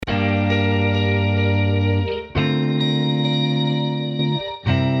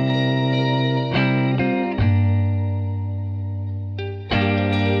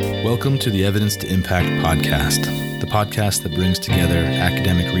Welcome to the Evidence to Impact podcast, the podcast that brings together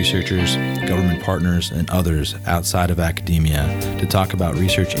academic researchers, government partners, and others outside of academia to talk about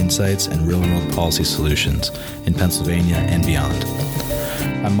research insights and real-world policy solutions in Pennsylvania and beyond.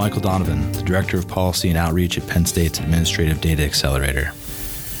 I'm Michael Donovan, the Director of Policy and Outreach at Penn State's Administrative Data Accelerator.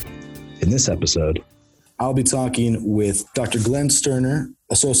 In this episode, I'll be talking with Dr. Glenn Sterner,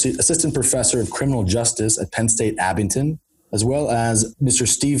 Assistant Professor of Criminal Justice at Penn State Abington, as well as Mr.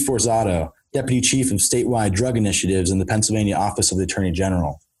 Steve Forzato, Deputy Chief of Statewide Drug Initiatives in the Pennsylvania Office of the Attorney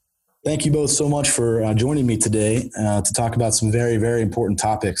General. Thank you both so much for joining me today to talk about some very, very important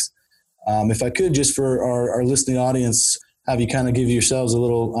topics. If I could, just for our listening audience, have you kind of give yourselves a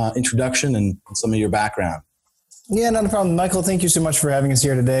little introduction and some of your background. Yeah, not a problem. Michael, thank you so much for having us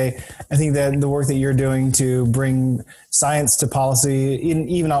here today. I think that the work that you're doing to bring science to policy,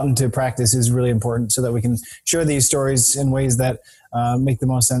 even out into practice, is really important so that we can share these stories in ways that make the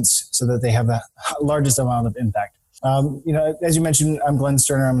most sense so that they have the largest amount of impact. As you mentioned, I'm Glenn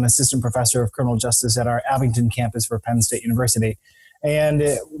Sterner. I'm an assistant professor of criminal justice at our Abington campus for Penn State University. And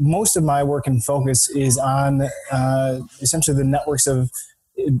most of my work and focus is on essentially the networks of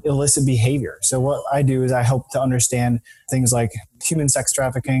illicit behavior. So what I do is I help to understand things like human sex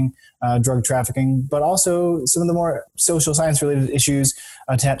trafficking, drug trafficking, but also some of the more social science related issues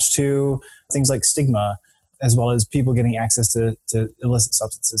attached to things like stigma, as well as people getting access to illicit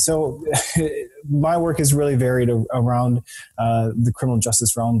substances. So my work is really varied around the criminal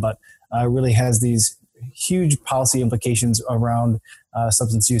justice realm, but really has these huge policy implications around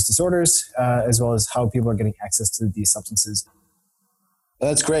substance use disorders, as well as how people are getting access to these substances.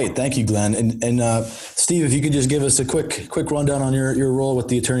 That's great. Thank you, Glenn. And Steve, if you could just give us a quick rundown on your role with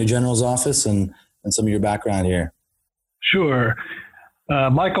the Attorney General's office and some of your background here. Sure.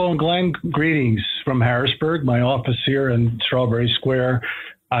 Michael and Glenn, greetings from Harrisburg, my office here in Strawberry Square.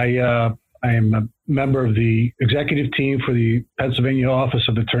 I am a member of the executive team for the Pennsylvania Office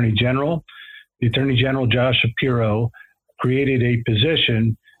of Attorney General. The Attorney General, Josh Shapiro, created a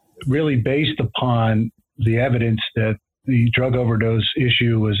position really based upon the evidence that the drug overdose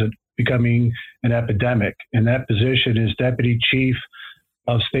issue was becoming an epidemic. And that position is Deputy Chief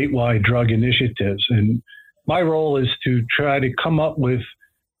of Statewide Drug Initiatives. And my role is to try to come up with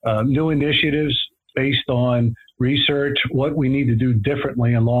new initiatives based on research, what we need to do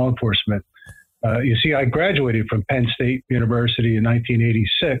differently in law enforcement. You see, I graduated from Penn State University in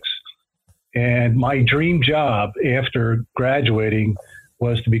 1986, and my dream job after graduating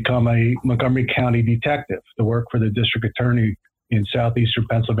was to become a Montgomery County detective, to work for the district attorney in southeastern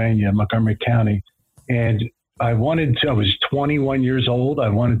Pennsylvania, Montgomery County. And I was 21 years old. I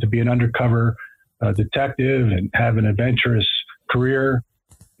wanted to be an undercover detective and have an adventurous career.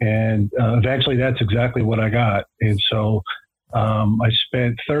 And eventually that's exactly what I got. And so I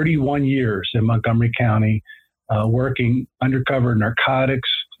spent 31 years in Montgomery County working undercover narcotics,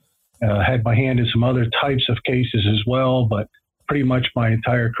 had my hand in some other types of cases as well, but pretty much my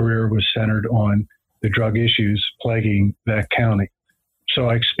entire career was centered on the drug issues plaguing that county. So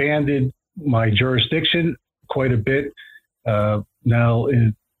I expanded my jurisdiction quite a bit. Now,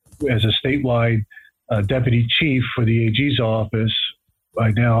 as a statewide deputy chief for the AG's office,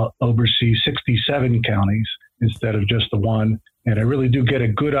 I now oversee 67 counties instead of just the one. And I really do get a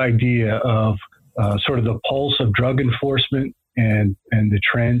good idea of sort of the pulse of drug enforcement and the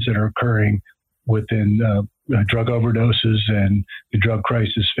trends that are occurring within drug overdoses and the drug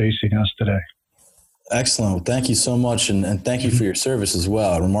crisis facing us today. Excellent. Well, thank you so much. And thank you for your service as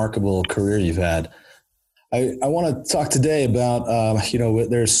well. A remarkable career you've had. I want to talk today about,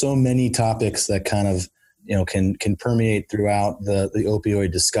 there's so many topics that kind of, can permeate throughout the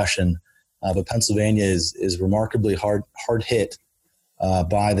opioid discussion. But Pennsylvania is remarkably hard hit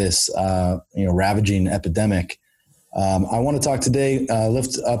by this, ravaging epidemic. I want to talk today,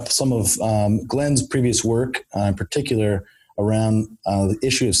 lift up some of Glenn's previous work, in particular around the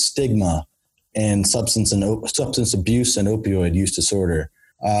issue of stigma and substance abuse and opioid use disorder.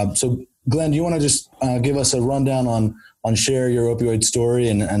 So, Glenn, do you want to just give us a rundown on Share Your Opioid Story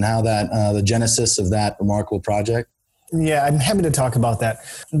and how that the genesis of that remarkable project? Yeah, I'm happy to talk about that.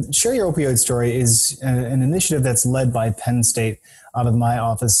 Share Your Opioid Story is an initiative that's led by Penn State out of my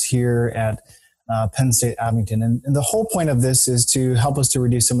office here at Penn State Abington. And the whole point of this is to help us to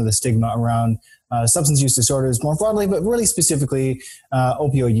reduce some of the stigma around substance use disorders more broadly, but really specifically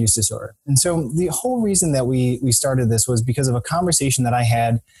opioid use disorder. And so the whole reason that we started this was because of a conversation that I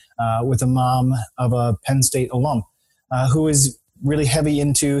had with a mom of a Penn State alum who is really heavy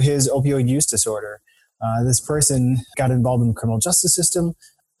into his opioid use disorder. This person got involved in the criminal justice system,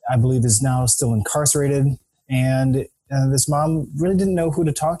 I believe is now still incarcerated, and this mom really didn't know who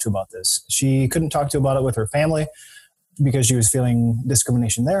to talk to about this. She couldn't talk to about it with her family because she was feeling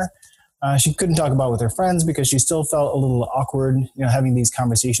discrimination there. She couldn't talk about it with her friends because she still felt a little awkward, having these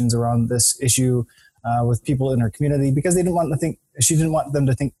conversations around this issue with people in her community, because she didn't want them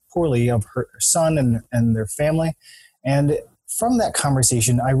to think poorly of her son and their family. And from that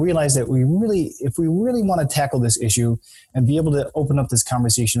conversation, I realized that if we really want to tackle this issue and be able to open up this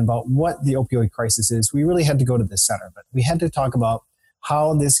conversation about what the opioid crisis is, we really had to go to the center. But we had to talk about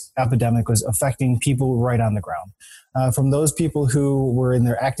how this epidemic was affecting people right on the ground. From those people who were in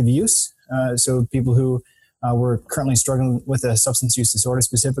their active use, so people who were currently struggling with a substance use disorder,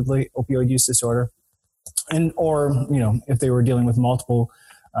 specifically opioid use disorder, or if they were dealing with multiple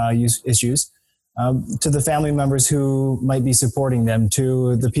use issues, to the family members who might be supporting them,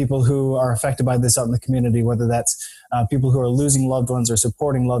 to the people who are affected by this out in the community, whether that's people who are losing loved ones or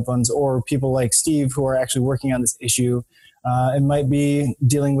supporting loved ones, or people like Steve who are actually working on this issue and might be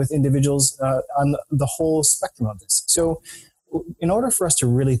dealing with individuals on the whole spectrum of this. So in order for us to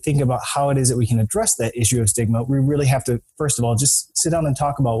really think about how it is that we can address that issue of stigma, we really have to, first of all, just sit down and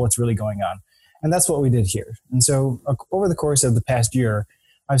talk about what's really going on. And that's what we did here. And so over the course of the past year,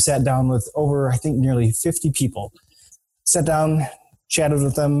 I've sat down with over, I think, nearly 50 people, sat down, chatted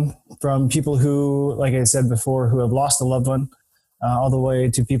with them, from people who, like I said before, who have lost a loved one, all the way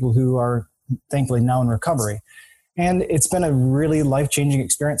to people who are thankfully now in recovery. And it's been a really life-changing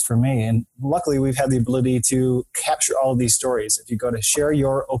experience for me. And luckily, we've had the ability to capture all of these stories. If you go to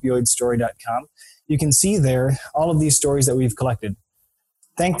shareyouropioidstory.com, you can see there all of these stories that we've collected.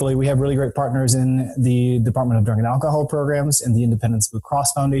 Thankfully, we have really great partners in the Department of Drug and Alcohol Programs and the Independence Blue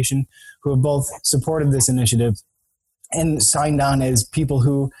Cross Foundation, who have both supported this initiative and signed on as people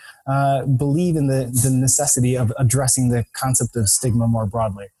who believe in the necessity of addressing the concept of stigma more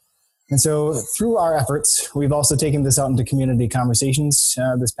broadly. And so through our efforts, we've also taken this out into community conversations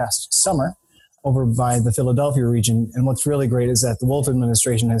this past summer over by the Philadelphia region. And what's really great is that the Wolf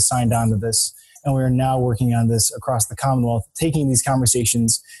administration has signed on to this, and we are now working on this across the Commonwealth, taking these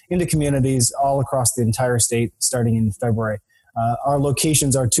conversations into communities all across the entire state starting in February. Our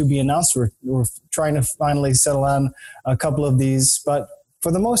locations are to be announced. We're trying to finally settle on a couple of these, but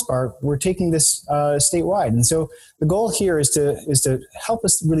for the most part, we're taking this statewide. And so the goal here is to help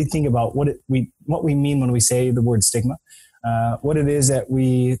us really think about what we mean when we say the word stigma, what it is that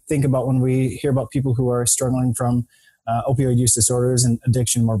we think about when we hear about people who are struggling from opioid use disorders and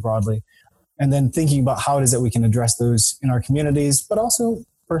addiction more broadly, and then thinking about how it is that we can address those in our communities, but also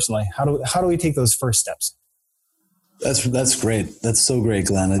personally, how do we take those first steps? That's great. That's so great,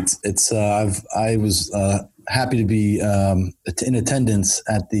 Glenn. I was happy to be in attendance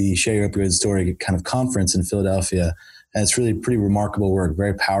at the Share Your Opioid Story kind of conference in Philadelphia, and it's really pretty remarkable work,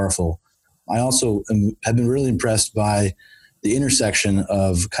 very powerful. I also have been really impressed by the intersection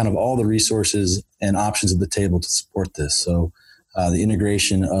of kind of all the resources and options at the table to support this. So the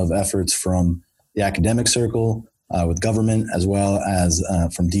integration of efforts from the academic circle with government, as well as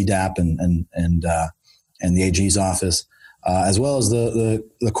from DDAP and the AG's office, as well as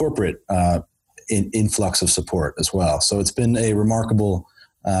the corporate influx of support as well. So it's been a remarkable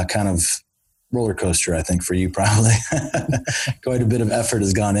kind of roller coaster, I think, for you probably. Quite a bit of effort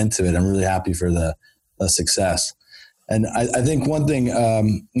has gone into it. I'm really happy for the success. And I think one thing,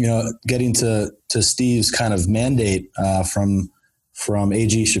 getting to Steve's kind of mandate from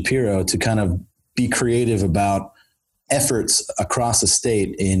AG Shapiro to kind of be creative about efforts across the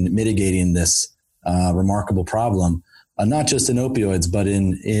state in mitigating this remarkable problem, not just in opioids, but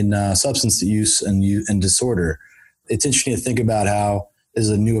in substance use and disorder. It's interesting to think about how this is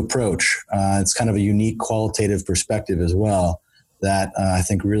a new approach. It's kind of a unique qualitative perspective as well that I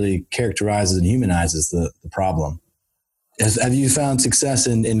think really characterizes and humanizes the problem. Have you found success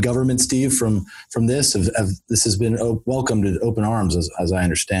in government, Steve, from this? This has been welcomed with open arms, as I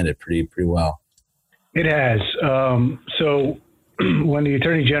understand it, pretty well. It has. So when the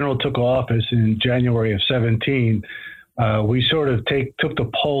Attorney General took office in January of 17, we sort of took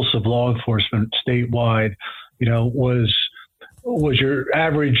the pulse of law enforcement statewide. Was your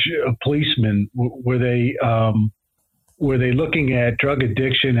average policeman, were they looking at drug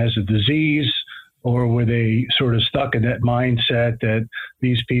addiction as a disease, or were they sort of stuck in that mindset that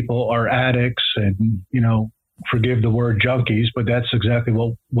these people are addicts and, forgive the word junkies, but that's exactly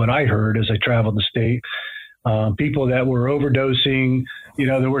what I heard as I traveled the state. People that were overdosing,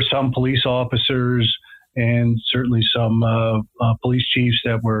 there were some police officers and certainly some police chiefs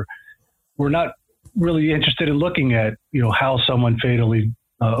that were not really interested in looking at, how someone fatally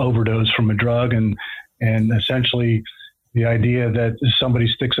overdosed from a drug, and essentially the idea that if somebody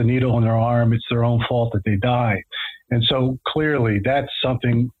sticks a needle in their arm, it's their own fault that they die. And so clearly that's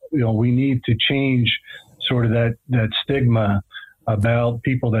something, we need to change sort of that stigma about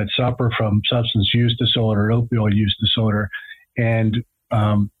people that suffer from substance use disorder, opioid use disorder. And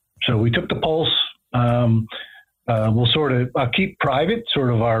so we took the pulse. I'll keep private,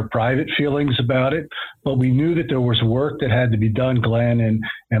 sort of our private feelings about it, but we knew that there was work that had to be done, Glenn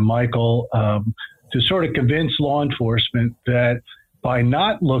and Michael, to sort of convince law enforcement that by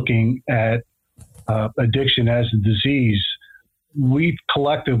not looking at addiction as a disease, we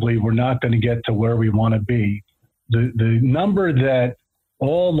collectively were not going to get to where we want to be. The number that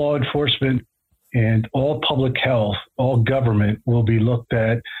all law enforcement and all public health, all government will be looked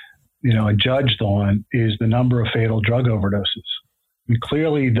at, and judged on is the number of fatal drug overdoses. And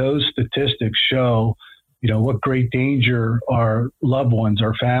clearly those statistics show, what great danger our loved ones,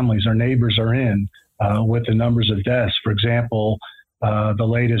 our families, our neighbors are in with the numbers of deaths. For example, the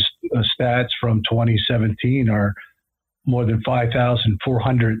latest stats from 2017 are more than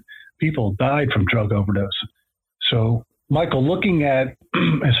 5,400 people died from drug overdose. So, Michael, looking at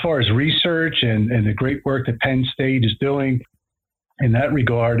as far as research and the great work that Penn State is doing in that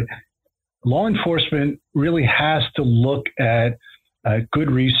regard, law enforcement really has to look at good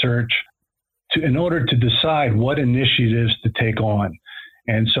research in order to decide what initiatives to take on.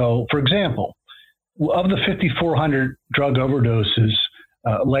 And so, for example, of the 5,400 drug overdoses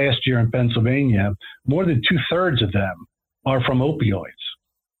last year in Pennsylvania, more than 2/3 of them are from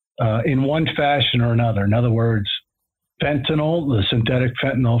opioids in one fashion or another. In other words, fentanyl, the synthetic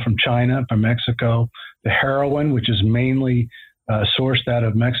fentanyl from China, from Mexico, the heroin, which is mainly sourced out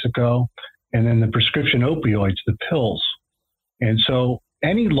of Mexico, and then the prescription opioids, the pills. And so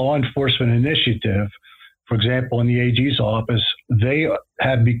any law enforcement initiative, for example, in the AG's office, they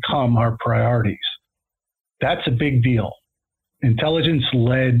have become our priorities. That's a big deal.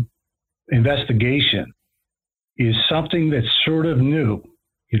 Intelligence-led investigation is something that's sort of new.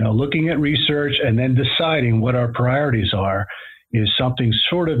 Looking at research and then deciding what our priorities are is something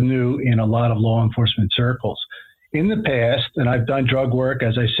sort of new in a lot of law enforcement circles. In the past, and I've done drug work,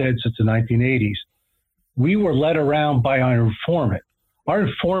 as I said, since the 1980s, we were led around by our informant. Our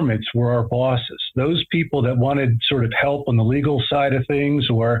informants were our bosses, those people that wanted sort of help on the legal side of things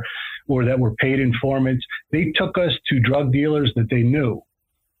or that were paid informants. They took us to drug dealers that they knew.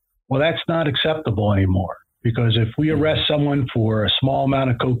 Well, that's not acceptable anymore, because if we arrest someone for a small amount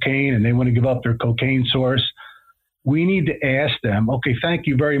of cocaine and they want to give up their cocaine source, we need to ask them, okay, thank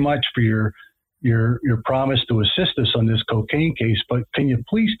you very much for your promise to assist us on this cocaine case, but can you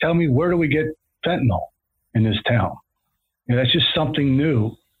please tell me, where do we get fentanyl in this town? That's just something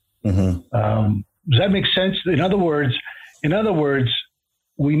new. Mm-hmm. Does that make sense? In other words,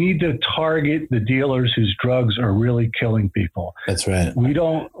 we need to target the dealers whose drugs are really killing people. That's right. We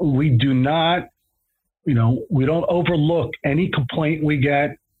do not overlook any complaint we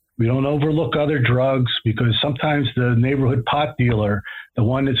get. We don't overlook other drugs, because sometimes the neighborhood pot dealer, the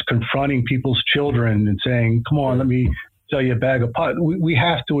one that's confronting people's children and saying, come on, let me sell you a bag of pot. We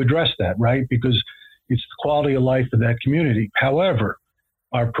have to address that, right? Because it's the quality of life of that community. However,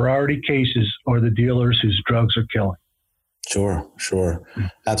 our priority cases are the dealers whose drugs are killing. Sure.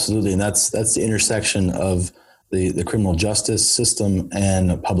 Absolutely. And that's the intersection of the criminal justice system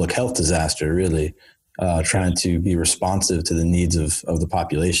and a public health disaster, really. Trying to be responsive to the needs of the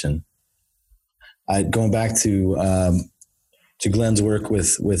population. Going back to Glenn's work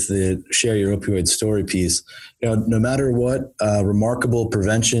with the Share Your Opioid Story piece, no matter what remarkable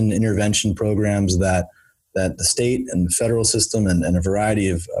prevention intervention programs that the state and the federal system and a variety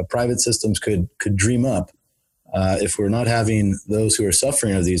of private systems could dream up, if we're not having those who are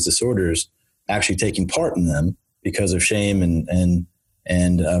suffering of these disorders actually taking part in them because of shame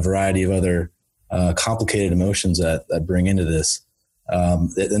and a variety of other complicated emotions that bring into this,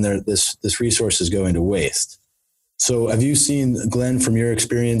 then this resource is going to waste. So have you seen, Glenn, from your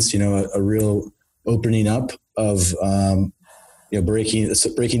experience, a real opening up of,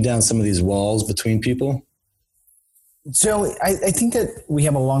 breaking down some of these walls between people? So I think that we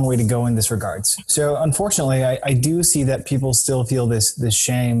have a long way to go in this regards. So unfortunately, I do see that people still feel this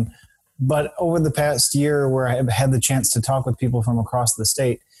shame. But over the past year, where I have had the chance to talk with people from across the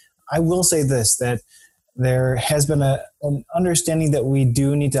state, I will say this, that there has been an understanding that we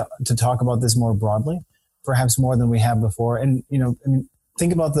do need to talk about this more broadly, perhaps more than we have before. And,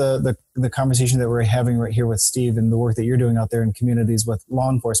 think about the conversation that we're having right here with Steve and the work that you're doing out there in communities with law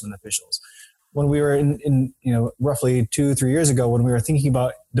enforcement officials. When we were in roughly 2-3 years ago, when we were thinking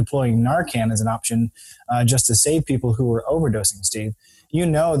about deploying Narcan as an option just to save people who were overdosing, Steve,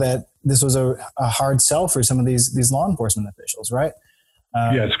 that this was a hard sell for some of these law enforcement officials, right?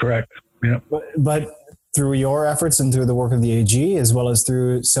 Yeah, that's correct. Yeah. But through your efforts and through the work of the AG, as well as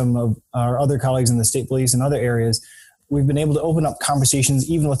through some of our other colleagues in the state police and other areas, we've been able to open up conversations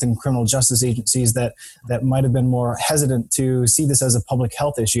even within criminal justice agencies that might have been more hesitant to see this as a public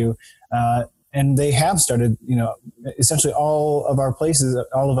health issue. And they have started, essentially all of our places,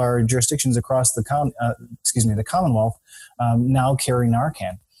 all of our jurisdictions across the Commonwealth now carry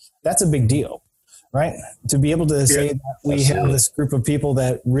Narcan. That's a big deal, right? To be able to say that we have this group of people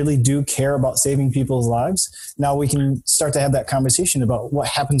that really do care about saving people's lives. Now we can start to have that conversation about what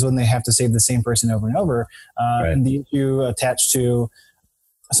happens when they have to save the same person over and over, and the issue attached to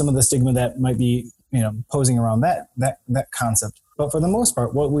some of the stigma that might be, posing around that concept. But for the most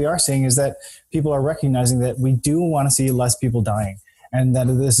part, what we are seeing is that people are recognizing that we do want to see less people dying, and that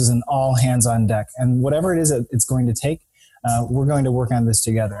this is an all hands on deck. And whatever it is that it's going to take, we're going to work on this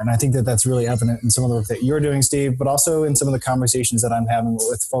together. And I think that that's really evident in some of the work that you're doing, Steve, but also in some of the conversations that I'm having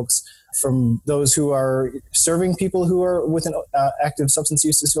with folks, from those who are serving people who are with an active substance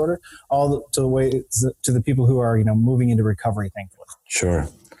use disorder, all to the way to the people who are, moving into recovery, thankfully. Sure.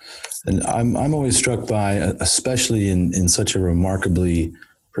 And I'm always struck by, especially in such a remarkably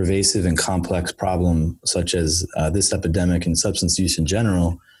pervasive and complex problem such as this epidemic and substance use in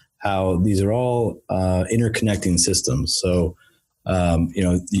general, how these are all interconnecting systems. So,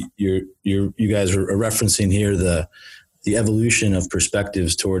 you guys are referencing here the evolution of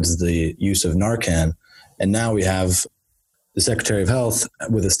perspectives towards the use of Narcan, and now we have the Secretary of Health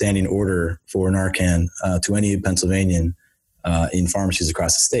with a standing order for Narcan to any Pennsylvanian in pharmacies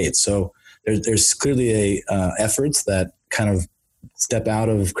across the state. So there's clearly efforts that kind of step out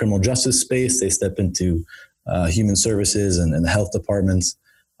of criminal justice space. They step into human services and the health departments.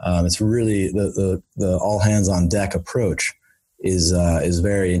 It's really the all hands on deck approach is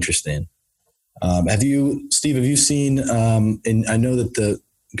very interesting. Steve, have you seen, and I know that the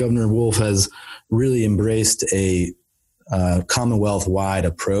Governor Wolf has really embraced a Commonwealth-wide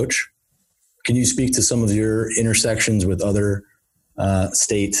approach. Can you speak to some of your intersections with other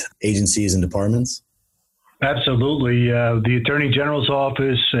state agencies and departments? Absolutely. The Attorney General's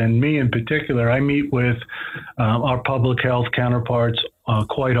office and me in particular, I meet with our public health counterparts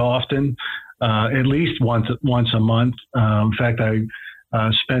quite often, at least once a month. In fact, I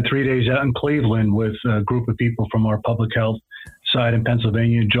spent 3 days out in Cleveland with a group of people from our public health side in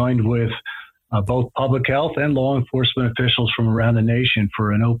Pennsylvania, joined with both public health and law enforcement officials from around the nation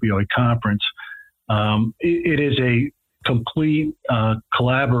for an opioid conference. It is a complete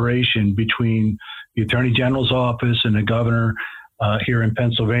collaboration between the Attorney General's office and the governor here in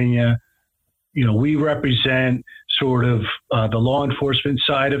Pennsylvania. We represent sort of the law enforcement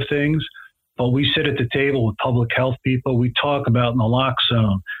side of things, but we sit at the table with public health people. We talk about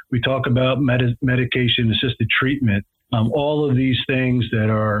naloxone. We talk about medication-assisted treatment. All of these things that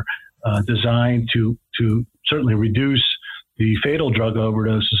are designed to certainly reduce the fatal drug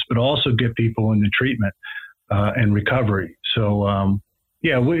overdoses, but also get people into treatment and recovery. So,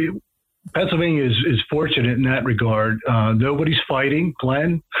 Pennsylvania is fortunate in that regard. Nobody's fighting,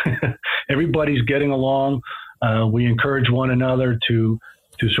 Glenn. Everybody's getting along. We encourage one another to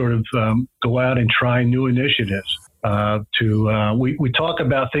sort of go out and try new initiatives. We talk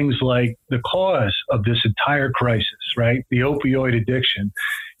about things like the cause of this entire crisis, right? The opioid addiction,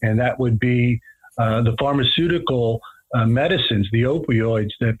 and that would be the pharmaceutical medicines, the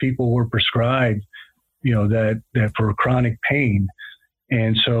opioids that people were prescribed, that for chronic pain.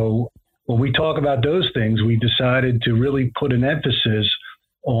 And so when we talk about those things, we decided to really put an emphasis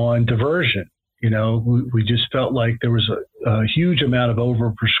on diversion. We just felt like there was a huge amount of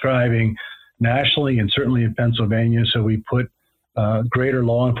overprescribing nationally and certainly in Pennsylvania. So we put greater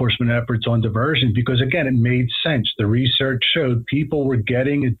law enforcement efforts on diversion because, again, it made sense. The research showed people were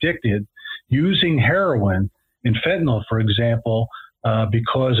getting addicted using heroin and fentanyl, for example,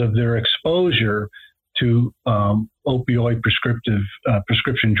 because of their exposure to opioid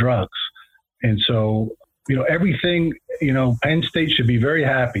prescription drugs. And so, everything, Penn State should be very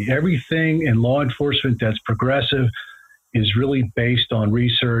happy. Everything in law enforcement that's progressive is really based on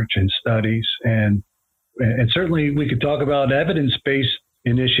research and studies. And certainly we could talk about evidence-based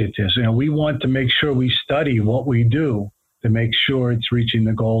initiatives. We want to make sure we study what we do to make sure it's reaching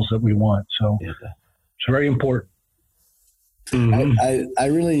the goals that we want. So it's very important. Mm-hmm. I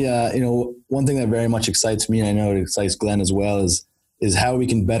really, one thing that very much excites me, and I know it excites Glenn as well, is how we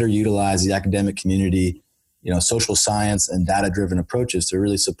can better utilize the academic community, social science and data-driven approaches to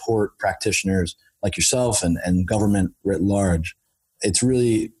really support practitioners like yourself and government writ large. It's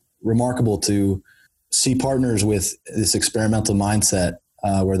really remarkable to see partners with this experimental mindset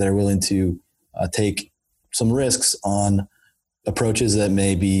where they're willing to take some risks on approaches that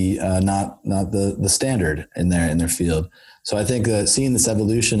may be not the standard in their field. So I think seeing this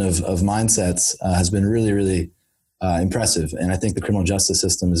evolution of mindsets has been really, really impressive. And I think the criminal justice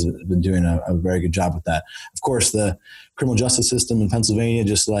system has been doing a very good job with that. Of course, the criminal justice system in Pennsylvania,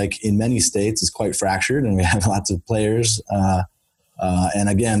 just like in many states, is quite fractured, and we have lots of players. And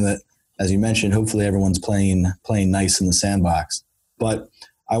again, as you mentioned, hopefully everyone's playing nice in the sandbox. But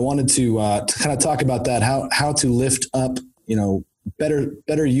I wanted to kind of talk about that, how to lift up,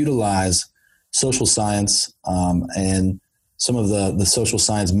 better utilize social science and some of the social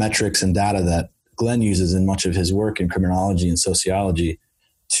science metrics and data that Glenn uses in much of his work in criminology and sociology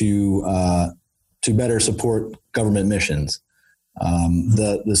to better support government missions.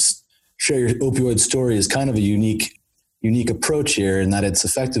 This Share Your Opioid Story is kind of a unique approach here in that it's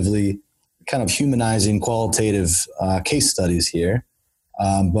effectively kind of humanizing qualitative case studies here.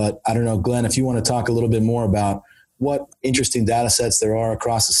 But I don't know, Glenn, if you want to talk a little bit more about what interesting data sets there are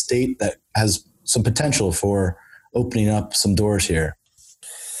across the state that has some potential for opening up some doors here.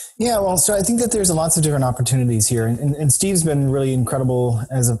 Yeah, well, so I think that there's lots of different opportunities here, and Steve's been really incredible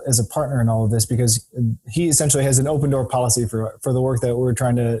as a partner in all of this, because he essentially has an open door policy for the work that we're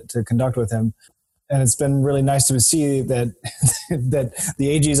trying to conduct with him. And it's been really nice to see that that the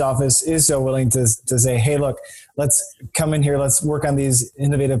AG's office is so willing to say, hey, look, let's come in here, let's work on these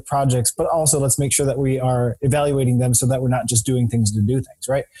innovative projects, but also let's make sure that we are evaluating them so that we're not just doing things to do things,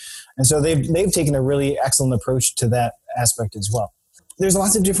 right? And so they've taken a really excellent approach to that aspect as well. There's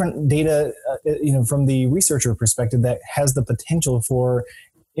lots of different data, from the researcher perspective that has the potential for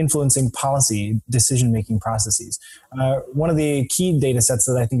influencing policy decision-making processes. One of the key data sets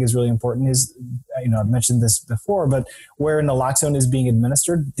that I think is really important is, I've mentioned this before, but where naloxone is being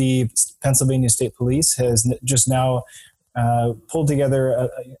administered, the Pennsylvania State Police has just now pulled together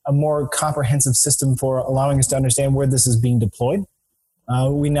a more comprehensive system for allowing us to understand where this is being deployed.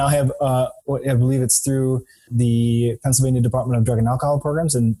 We now have, I believe it's through the Pennsylvania Department of Drug and Alcohol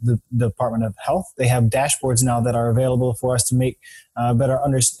Programs and the Department of Health. They have dashboards now that are available for us to make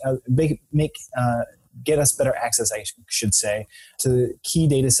get us better access, I should say, to key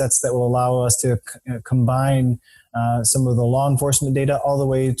data sets that will allow us to combine some of the law enforcement data all the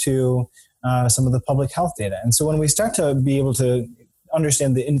way to some of the public health data. And so when we start to be able to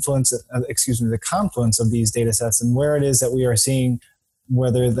understand the confluence of these data sets and where it is that we are seeing,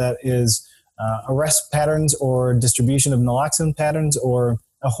 whether that is arrest patterns or distribution of naloxone patterns or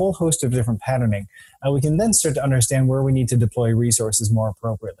a whole host of different patterning, we can then start to understand where we need to deploy resources more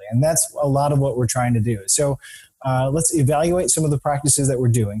appropriately. And that's a lot of what we're trying to do. So let's evaluate some of the practices that we're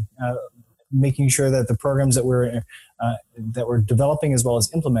doing, making sure that the programs that we're developing as well as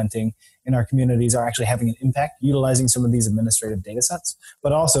implementing in our communities are actually having an impact, utilizing some of these administrative data sets.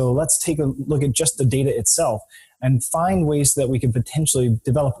 But also, let's take a look at just the data itself and find ways that we can potentially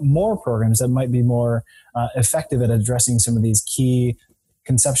develop more programs that might be more effective at addressing some of these key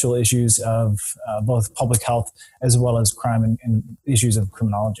conceptual issues of both public health as well as crime and issues of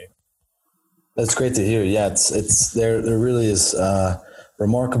criminology. That's great to hear. Yeah, it's there really is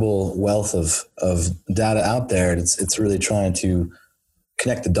remarkable wealth of data out there. It's really trying to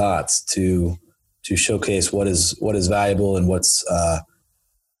connect the dots to showcase what is valuable and what's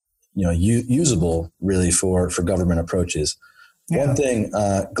usable really for government approaches. Yeah. One thing,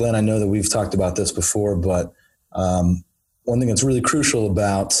 Glenn, I know that we've talked about this before, but one thing that's really crucial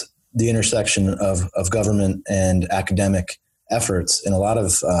about the intersection of government and academic efforts in a lot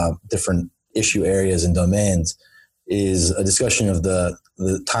of different issue areas and domains is a discussion of the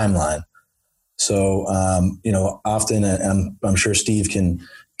timeline. So, often, and I'm sure Steve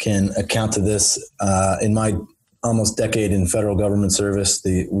can account to this, in my almost decade in federal government service,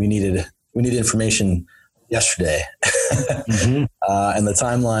 we needed information yesterday. Mm-hmm. And the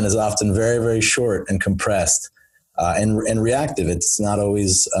timeline is often very, very short and compressed and reactive. It's not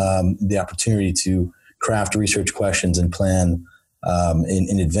always the opportunity to craft research questions and plan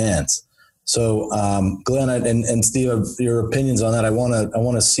in advance. So, Glenn and Steve, your opinions on that. I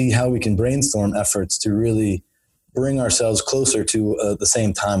want to see how we can brainstorm efforts to really bring ourselves closer to the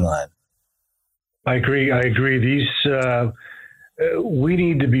same timeline. I agree. These we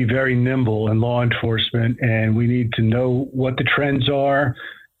need to be very nimble in law enforcement, and we need to know what the trends are,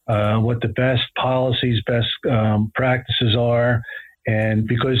 what the best policies, best practices are. And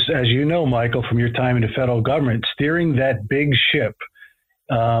because, as you know, Michael, from your time in the federal government, steering that big ship,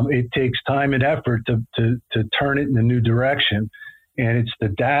 it takes time and effort to turn it in a new direction. And it's the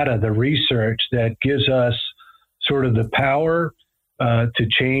data, the research that gives us sort of the power to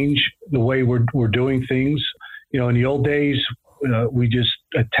change the way we're doing things. In the old days, we just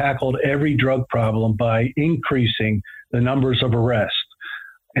tackled every drug problem by increasing the numbers of arrests.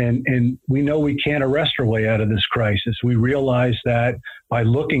 And we know we can't arrest our way out of this crisis. We realize that by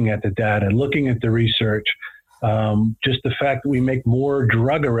looking at the data, looking at the research, just the fact that we make more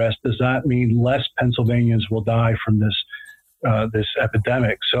drug arrests does not mean less Pennsylvanians will die from this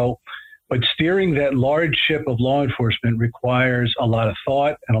epidemic. So, but steering that large ship of law enforcement requires a lot of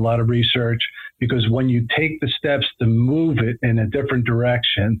thought and a lot of research, because when you take the steps to move it in a different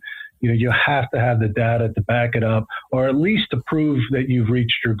direction, you have to have the data to back it up, or at least to prove that you've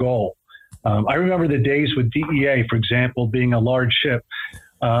reached your goal. I remember the days with DEA, for example, being a large ship.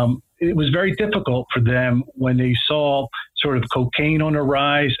 It was very difficult for them when they saw sort of cocaine on the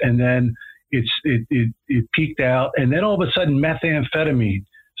rise, and then it peaked out, and then all of a sudden methamphetamine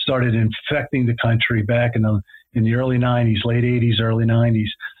started infecting the country back in the early 90s, late 80s, early 90s.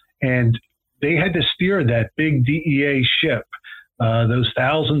 And they had to steer that big DEA ship, those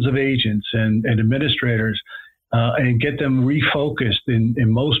thousands of agents and administrators, and get them refocused in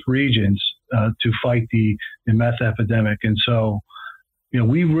most regions to fight the meth epidemic. And so,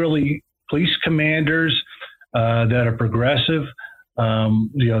 we really, police commanders that are progressive,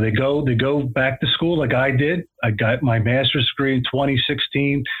 they go back to school like I did. I got my master's degree in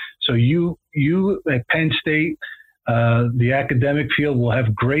 2016. So you at Penn State, the academic field will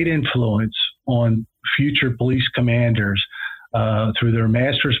have great influence on future police commanders through their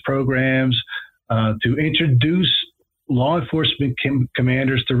master's programs to introduce law enforcement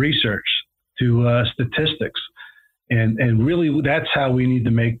commanders to research, to statistics. And really, that's how we need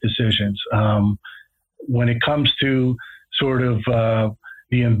to make decisions. When it comes to sort of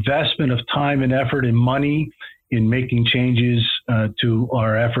the investment of time and effort and money in making changes to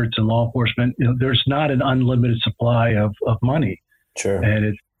our efforts in law enforcement, there's not an unlimited supply of money. Sure.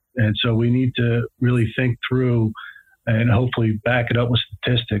 And so we need to really think through and hopefully back it up with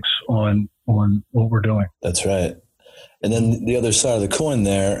statistics on what we're doing. That's right. And then the other side of the coin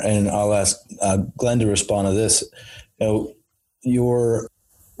there, and I'll ask Glenn to respond to this. Your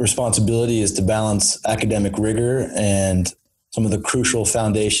responsibility is to balance academic rigor and some of the crucial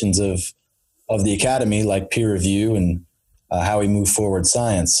foundations of the academy, like peer review and how we move forward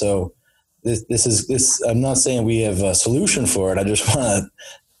science. So this. I'm not saying we have a solution for it. I just want to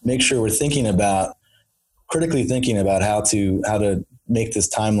make sure we're critically thinking about how to make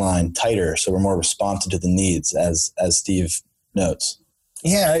this timeline tighter, so we're more responsive to the needs, as Steve notes.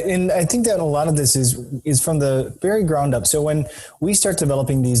 Yeah, and I think that a lot of this is from the very ground up. So when we start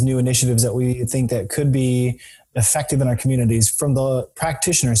developing these new initiatives that we think that could be effective in our communities, from the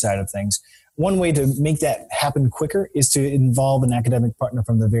practitioner side of things, one way to make that happen quicker is to involve an academic partner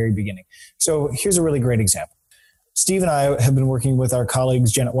from the very beginning. So here's a really great example. Steve and I have been working with our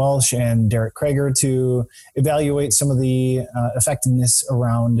colleagues Janet Walsh and Derek Krager to evaluate some of the effectiveness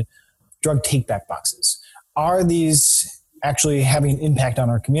around drug take-back boxes. Are these actually having an impact on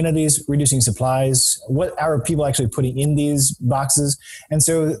our communities, reducing supplies? What are people actually putting in these boxes? And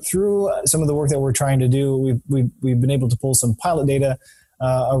so through some of the work that we're trying to do, we've been able to pull some pilot data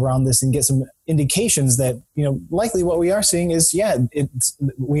around this and get some indications that, likely what we are seeing is,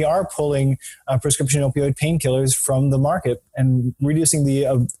 we are pulling prescription opioid painkillers from the market and reducing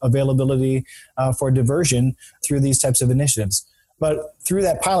the availability for diversion through these types of initiatives. But through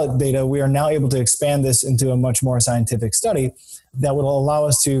that pilot data, we are now able to expand this into a much more scientific study that will allow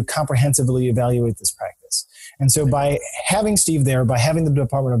us to comprehensively evaluate this practice. And so by having Steve there, by having the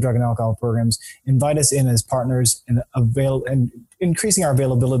Department of Drug and Alcohol Programs invite us in as partners and increasing our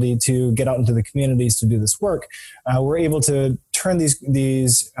availability to get out into the communities to do this work, we're able to turn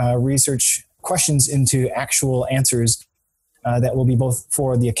these research questions into actual answers that will be both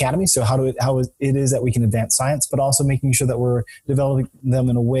for the academy, so how it is that we can advance science, but also making sure that we're developing them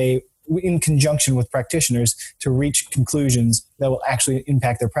in a way in conjunction with practitioners to reach conclusions that will actually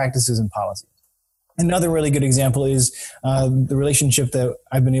impact their practices and policies. Another really good example is the relationship that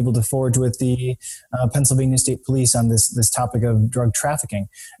I've been able to forge with the Pennsylvania State Police on this topic of drug trafficking.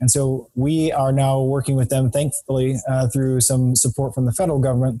 And so we are now working with them, thankfully, through some support from the federal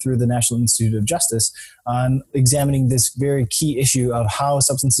government through the National Institute of Justice on examining this very key issue of how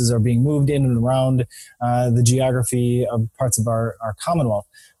substances are being moved in and around the geography of parts of our Commonwealth.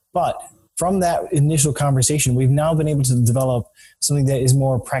 But from that initial conversation, we've now been able to develop something that is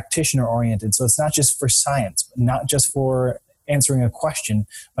more practitioner oriented. So it's not just for science, not just for answering a question,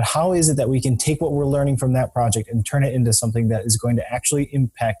 but how is it that we can take what we're learning from that project and turn it into something that is going to actually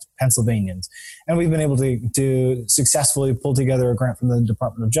impact Pennsylvanians? And we've been able to successfully pull together a grant from the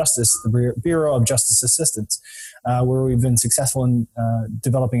Department of Justice, the Bureau of Justice Assistance, where we've been successful in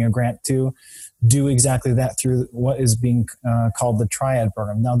developing a grant to do exactly that through what is being called the Triad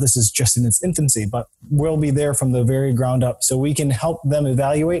program. Now, this is just in its infancy, but we'll be there from the very ground up so we can help them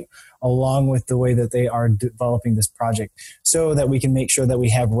evaluate along with the way that they are developing this project so that we can make sure that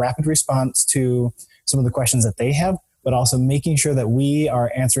we have rapid response to some of the questions that they have, but also making sure that we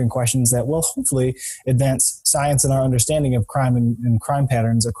are answering questions that will hopefully advance science and our understanding of crime and crime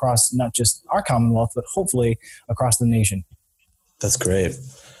patterns across not just our Commonwealth, but hopefully across the nation. That's great.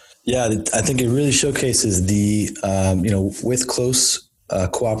 Yeah, I think it really showcases the, with close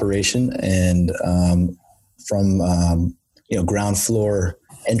cooperation and from, ground floor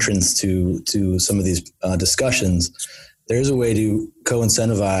entrance to some of these discussions, there's a way to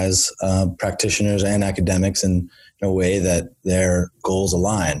co-incentivize practitioners and academics in a way that their goals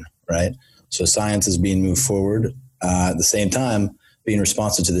align, right? So science is being moved forward at the same time being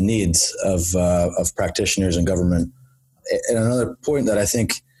responsive to the needs of practitioners and government. And another point that I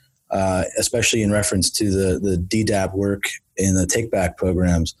think, especially in reference to the DDAP work in the take-back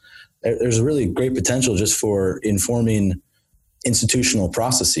programs, there's a really great potential just for informing institutional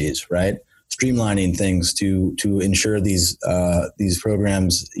processes, right? Streamlining things to ensure these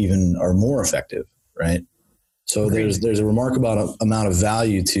programs even are more effective, right? So there's a remarkable amount of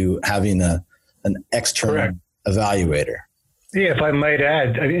value to having an external Correct. evaluator. Yeah, if I might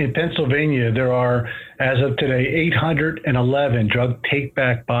add, in Pennsylvania, there are, as of today, 811 drug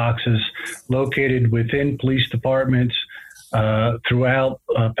take-back boxes located within police departments throughout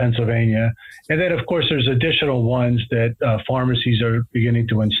Pennsylvania. And then, of course, there's additional ones that pharmacies are beginning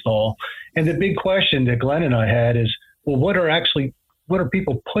to install. And the big question that Glenn and I had is, well, what are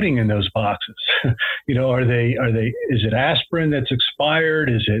people putting in those boxes? Is it aspirin that's expired?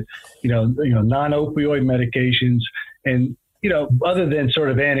 Is it, non-opioid medications? And, other than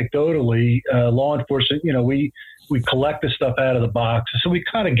sort of anecdotally, law enforcement, we collect the stuff out of the boxes. So we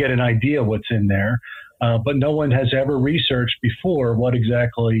kind of get an idea what's in there. But no one has ever researched before what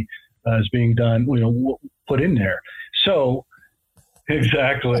exactly is being done, put in there. So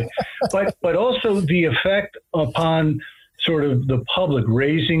exactly. but also the effect upon sort of the public,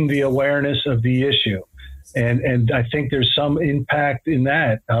 raising the awareness of the issue. And I think there's some impact in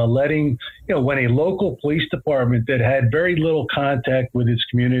that, letting, when a local police department that had very little contact with its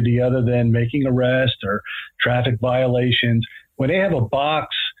community other than making arrests or traffic violations, when they have a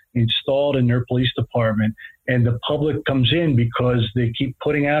box installed in their police department and the public comes in because they keep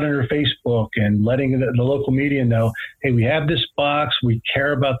putting out on their Facebook and letting the local media know, hey, we have this box, we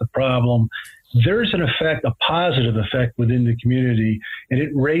care about the problem. There's an effect, a positive effect within the community, and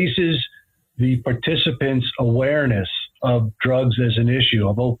it raises the participants' awareness of drugs as an issue,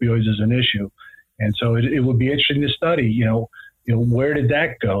 of opioids as an issue. And so it would be interesting to study, where did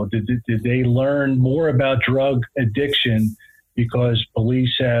that go? Did they learn more about drug addiction because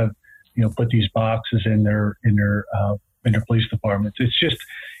police have, put these boxes in their police departments? It's just,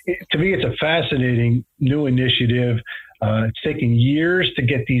 to me, it's a fascinating new initiative. It's taken years to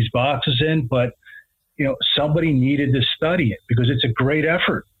get these boxes in, but somebody needed to study it because it's a great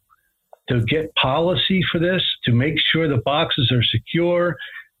effort to get policy for this, to make sure the boxes are secure,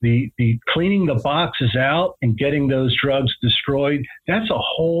 the cleaning the boxes out and getting those drugs destroyed. That's a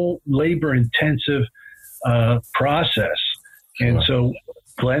whole labor-intensive process. And so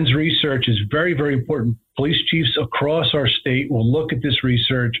Glenn's research is very, very important. Police chiefs across our state will look at this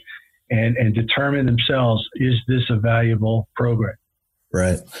research and determine themselves, is this a valuable program?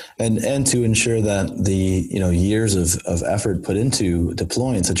 Right. And to ensure that the, years of effort put into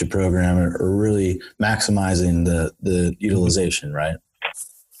deploying such a program are really maximizing the utilization, right?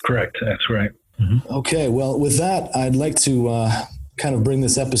 Correct. That's right. Mm-hmm. Okay. Well, with that, I'd like to kind of bring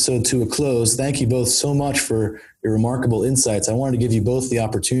this episode to a close. Thank you both so much for your remarkable insights. I wanted to give you both the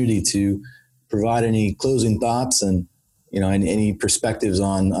opportunity to provide any closing thoughts and, and any perspectives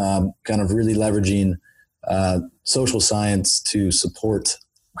on kind of really leveraging social science to support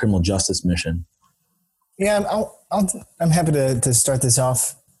criminal justice mission. Yeah, I'm happy to start this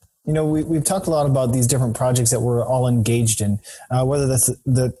off. We've talked a lot about these different projects that we're all engaged in, whether that's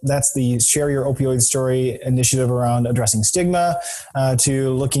the Share Your Opioid Story initiative around addressing stigma,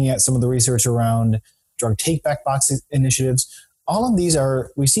 to looking at some of the research around drug take-back box initiatives. All of these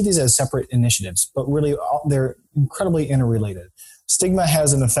we see these as separate initiatives, but really they're incredibly interrelated. Stigma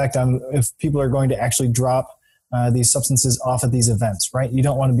has an effect on if people are going to actually drop these substances off at these events, right? You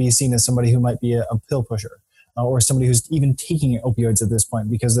don't want to be seen as somebody who might be a pill pusher. or somebody who's even taking opioids at this point,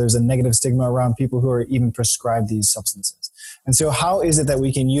 because there's a negative stigma around people who are even prescribed these substances. And so how is it that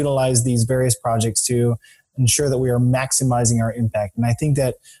we can utilize these various projects to ensure that we are maximizing our impact? And I think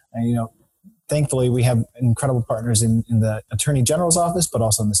that, thankfully, we have incredible partners in the Attorney General's office, but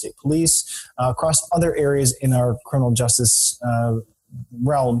also in the state police, across other areas in our criminal justice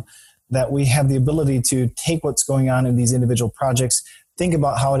realm, that we have the ability to take what's going on in these individual projects, think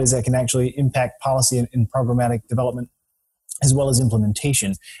about how it is that can actually impact policy and programmatic development, as well as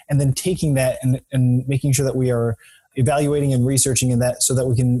implementation, and then taking that and making sure that we are evaluating and researching in that so that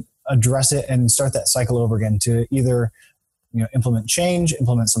we can address it and start that cycle over again to either implement change,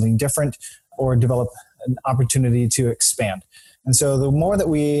 implement something different, or develop an opportunity to expand. And so the more that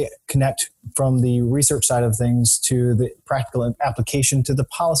we connect from the research side of things to the practical application to the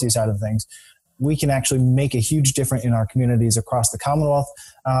policy side of things, we can actually make a huge difference in our communities across the Commonwealth,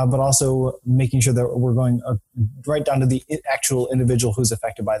 but also making sure that we're going right down to the actual individual who's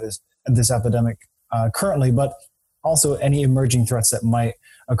affected by this epidemic currently, but also any emerging threats that might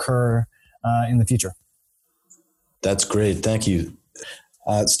occur in the future. That's great. Thank you.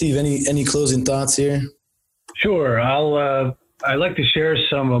 Steve, any closing thoughts here? Sure. I'd like to share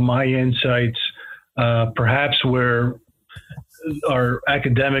some of my insights, perhaps where our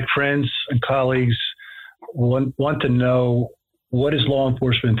academic friends and colleagues want to know, what is law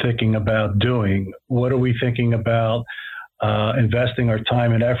enforcement thinking about doing? What are we thinking about investing our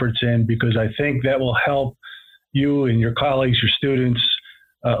time and efforts in? Because I think that will help you and your colleagues, your students,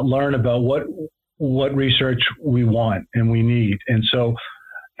 learn about what research we want and we need. And so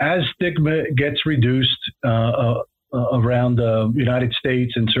as stigma gets reduced around the United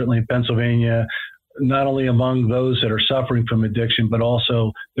States and certainly in Pennsylvania, not only among those that are suffering from addiction, but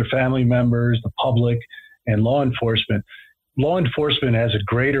also their family members, the public, and law enforcement. Law enforcement has a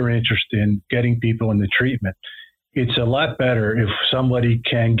greater interest in getting people into treatment. It's a lot better if somebody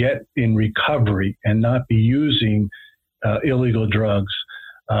can get in recovery and not be using illegal drugs.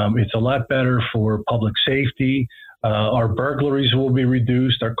 It's a lot better for public safety. Our burglaries will be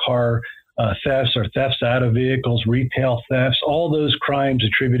reduced, our car thefts, our thefts out of vehicles, retail thefts, all those crimes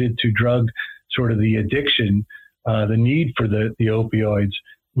attributed to drug, sort of the addiction, the need for the opioids,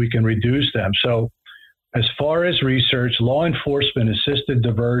 we can reduce them. So as far as research, law enforcement assisted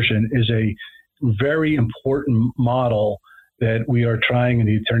diversion is a very important model that we are trying in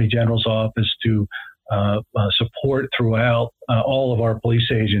the Attorney General's office to support throughout all of our police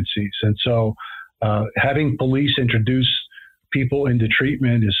agencies. And so having police introduce people into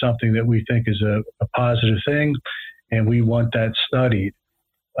treatment is something that we think is a positive thing, and we want that studied.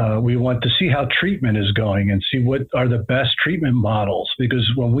 We want to see how treatment is going and see what are the best treatment models, because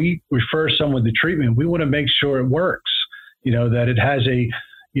when we refer someone to treatment, we want to make sure it works, that it has a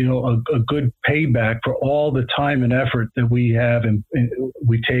good payback for all the time and effort that we have and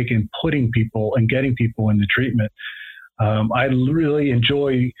we take in putting people and getting people into treatment. I really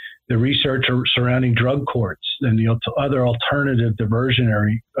enjoy the research surrounding drug courts and the other alternative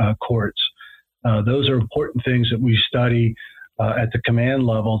diversionary courts. Those are important things that we study at the command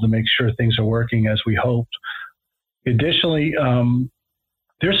level to make sure things are working as we hoped. Additionally,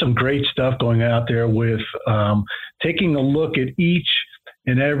 there's some great stuff going out there with taking a look at each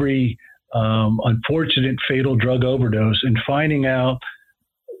and every unfortunate fatal drug overdose and finding out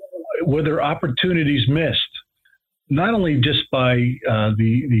were there opportunities missed, not only just by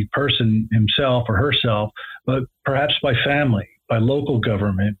the person himself or herself, but perhaps by family, by local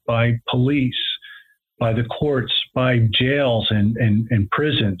government, by police, by the courts, by jails and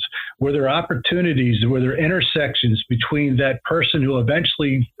prisons. Were there opportunities, were there intersections between that person who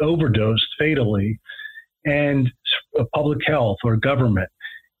eventually overdosed fatally and public health or government?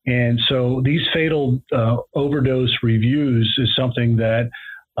 And so these fatal overdose reviews is something that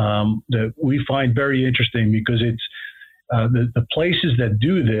we find very interesting, because it's the places that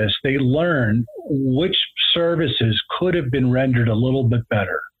do this, they learn which services could have been rendered a little bit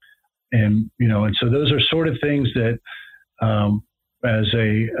better. And so those are sort of things that,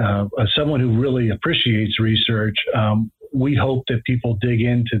 as someone who really appreciates research, we hope that people dig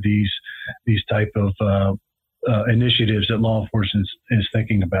into these type of initiatives that law enforcement is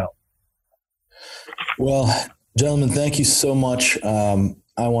thinking about. Well, gentlemen, thank you so much.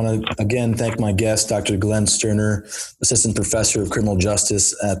 I want to again thank my guest, Dr. Glenn Sterner, Assistant Professor of Criminal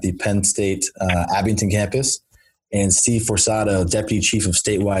Justice at the Penn State Abington campus, and Steve Forsato, Deputy Chief of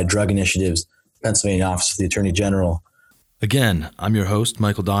Statewide Drug Initiatives, Pennsylvania Office of the Attorney General. Again, I'm your host,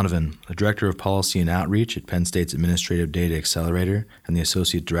 Michael Donovan, the Director of Policy and Outreach at Penn State's Administrative Data Accelerator and the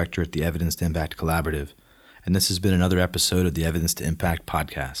Associate Director at the Evidence to Impact Collaborative. And this has been another episode of the Evidence to Impact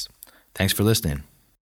podcast. Thanks for listening.